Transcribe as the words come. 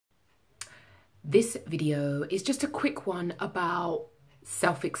This video is just a quick one about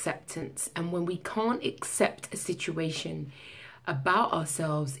self-acceptance, and when we can't accept a situation about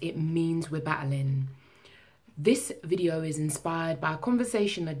ourselves, it means we're battling. This video is inspired by a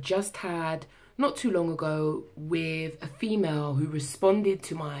conversation I just had not too long ago with a female who responded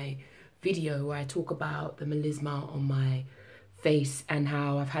to my video where I talk about the melisma on my face and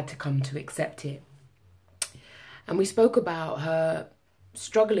how I've had to come to accept it. And we spoke about her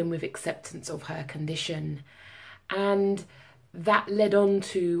struggling with acceptance of her condition, and that led on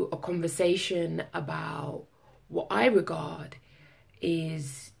to a conversation about what I regard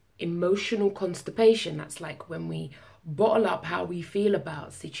is emotional constipation. That's like when we bottle up how we feel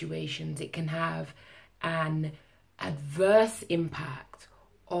about situations. It can have an adverse impact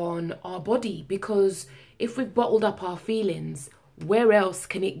on our body, because if we've bottled up our feelings, where else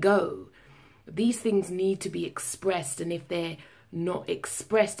can it go? These things need to be expressed, and if they're not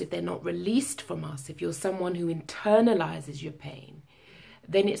expressed, if they're not released from us, if you're someone who internalizes your pain,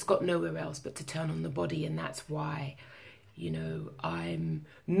 then it's got nowhere else but to turn on the body. And that's why, you know, I'm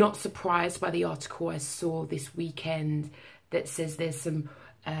not surprised by the article I saw this weekend that says there's some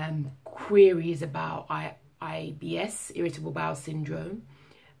queries about IBS, irritable bowel syndrome,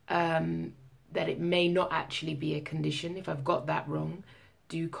 that it may not actually be a condition. If I've got that wrong,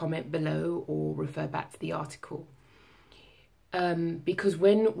 do comment below or refer back to the article. Because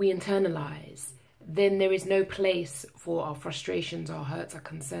when we internalize, then there is no place for our frustrations, our hurts, our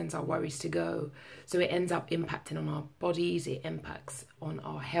concerns, our worries to go. So it ends up impacting on our bodies, it impacts on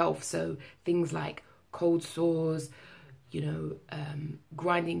our health. So things like cold sores, you know,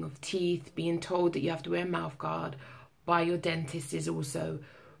 grinding of teeth, being told that you have to wear a mouth guard by your dentist is also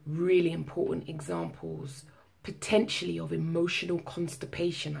really important examples, potentially, of emotional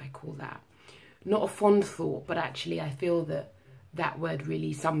constipation, I call that. Not a fond thought, but actually I feel that that word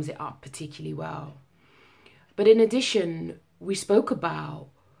really sums it up particularly well. But in addition, we spoke about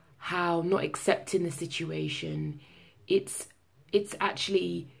how not accepting the situation, it's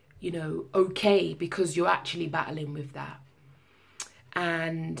actually, you know, okay, because you're actually battling with that.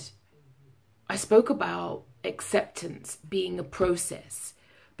 And I spoke about acceptance being a process,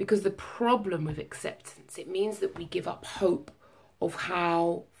 because the problem with acceptance, it means that we give up hope of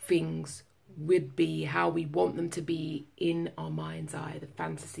how things would be, how we want them to be in our mind's eye, the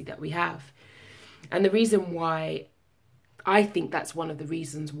fantasy that we have. And the reason why I think that's one of the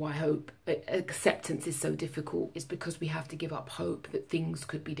reasons why acceptance is so difficult is because we have to give up hope that things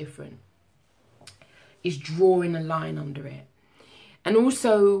could be different, is drawing a line under it. And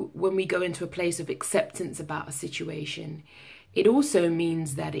also when we go into a place of acceptance about a situation, it also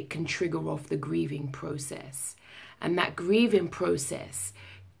means that it can trigger off the grieving process. And that grieving process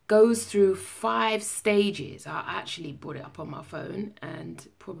goes through 5 stages. I actually brought it up on my phone and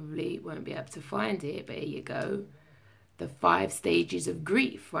probably won't be able to find it, but here you go. The 5 stages of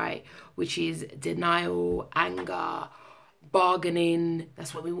grief, right? Which is denial, anger, bargaining.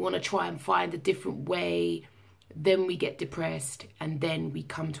 That's when we want to try and find a different way. Then we get depressed, and then we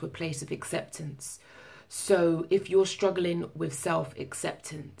come to a place of acceptance. So if you're struggling with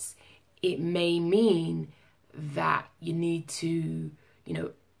self-acceptance, it may mean that you need to, you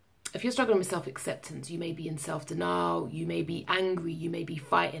know, if you're struggling with self-acceptance, you may be in self-denial, you may be angry, you may be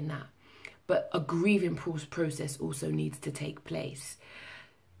fighting that. But a grieving process also needs to take place,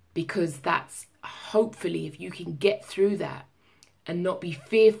 because that's hopefully, if you can get through that and not be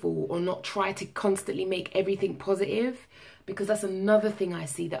fearful or not try to constantly make everything positive, because that's another thing I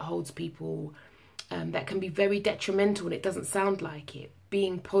see that holds people, that can be very detrimental, and it doesn't sound like it,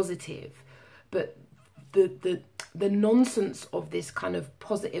 being positive. But the nonsense of this kind of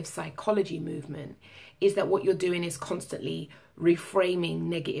positive psychology movement is that what you're doing is constantly reframing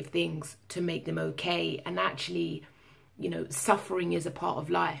negative things to make them okay. And actually, you know, suffering is a part of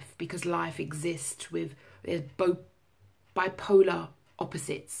life, because life exists with, there's both bipolar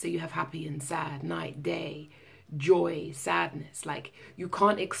opposites. So you have happy and sad, night, day, joy, sadness. Like, you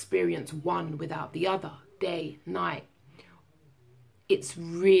can't experience one without the other, day, night. It's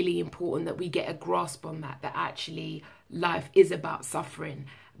really important that we get a grasp on that actually life is about suffering.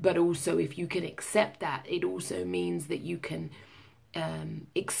 But also, if you can accept that, it also means that you can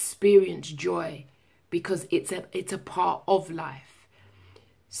experience joy, because it's a part of life.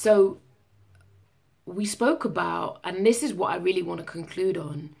 So we spoke about, and this is what I really want to conclude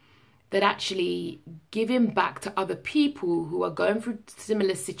on, that actually giving back to other people who are going through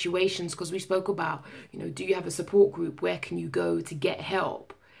similar situations, because we spoke about, you know, do you have a support group? Where can you go to get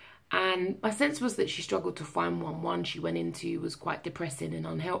help? And my sense was that she struggled to find one. One she went into was quite depressing and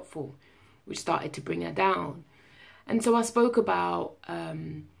unhelpful, which started to bring her down. And so I spoke about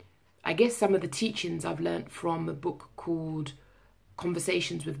I guess some of the teachings I've learned from a book called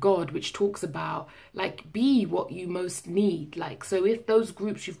Conversations with God, which talks about, like, be what you most need. Like, so if those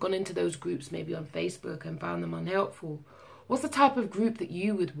groups, you've gone into those groups maybe on Facebook and found them unhelpful, what's the type of group that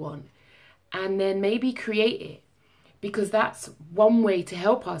you would want? And then maybe create it. Because that's one way to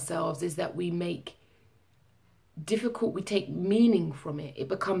help ourselves, is that we make we take meaning from it. It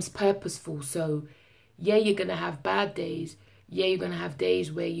becomes purposeful. So yeah, you're going to have bad days. Yeah, you're going to have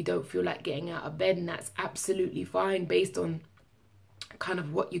days where you don't feel like getting out of bed, and that's absolutely fine based on kind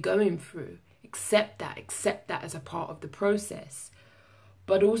of what you're going through. Accept that as a part of the process.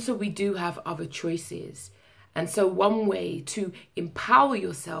 But also we do have other choices. And so one way to empower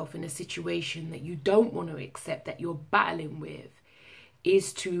yourself in a situation that you don't want to accept, that you're battling with,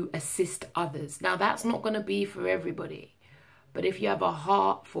 is to assist others. Now, that's not going to be for everybody, but if you have a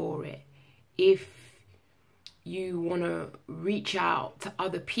heart for it, if you want to reach out to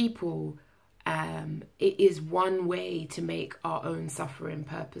other people, it is one way to make our own suffering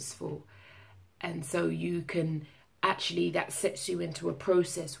purposeful. And so you can actually, that sets you into a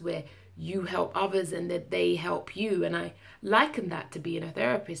process where you help others and that they help you. And I liken that to being a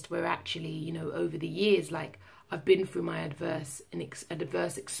therapist, where actually, you know, over the years, like, I've been through my adverse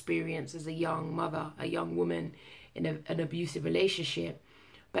experience as a young mother, a young woman in an abusive relationship.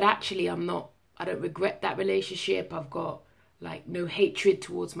 But actually I don't regret that relationship. I've got like no hatred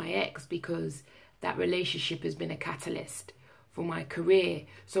towards my ex, because that relationship has been a catalyst for my career.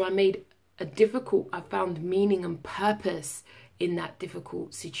 So I found meaning and purpose in that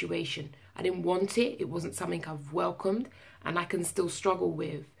difficult situation. I didn't want it. It wasn't something I've welcomed, and I can still struggle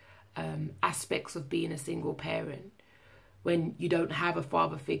with aspects of being a single parent when you don't have a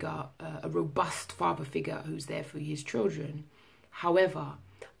father figure, a robust father figure who's there for his children. However,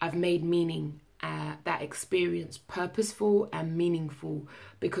 I've made that experience purposeful and meaningful,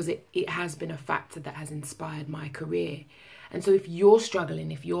 because it has been a factor that has inspired my career. And so if you're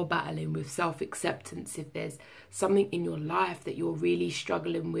struggling, if you're battling with self-acceptance, if there's something in your life that you're really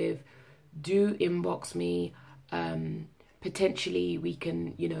struggling with, do inbox me. Potentially we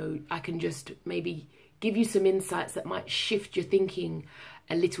can, you know, I can just maybe give you some insights that might shift your thinking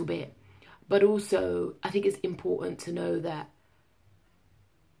a little bit. But also, I think it's important to know that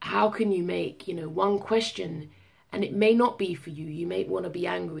how can you make, you know, one question, and it may not be for you. You may want to be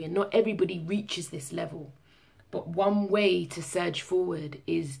angry, and not everybody reaches this level. But one way to surge forward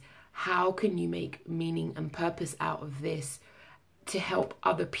is, how can you make meaning and purpose out of this to help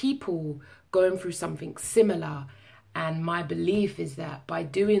other people going through something similar? And my belief is that by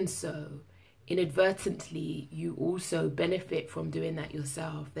doing so, inadvertently, you also benefit from doing that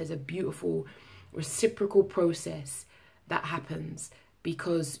yourself. There's a beautiful reciprocal process that happens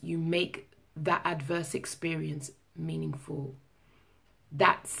because you make that adverse experience meaningful.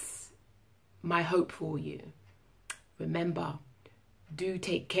 That's my hope for you. Remember, do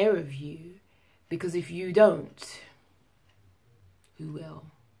take care of you, because if you don't, who will?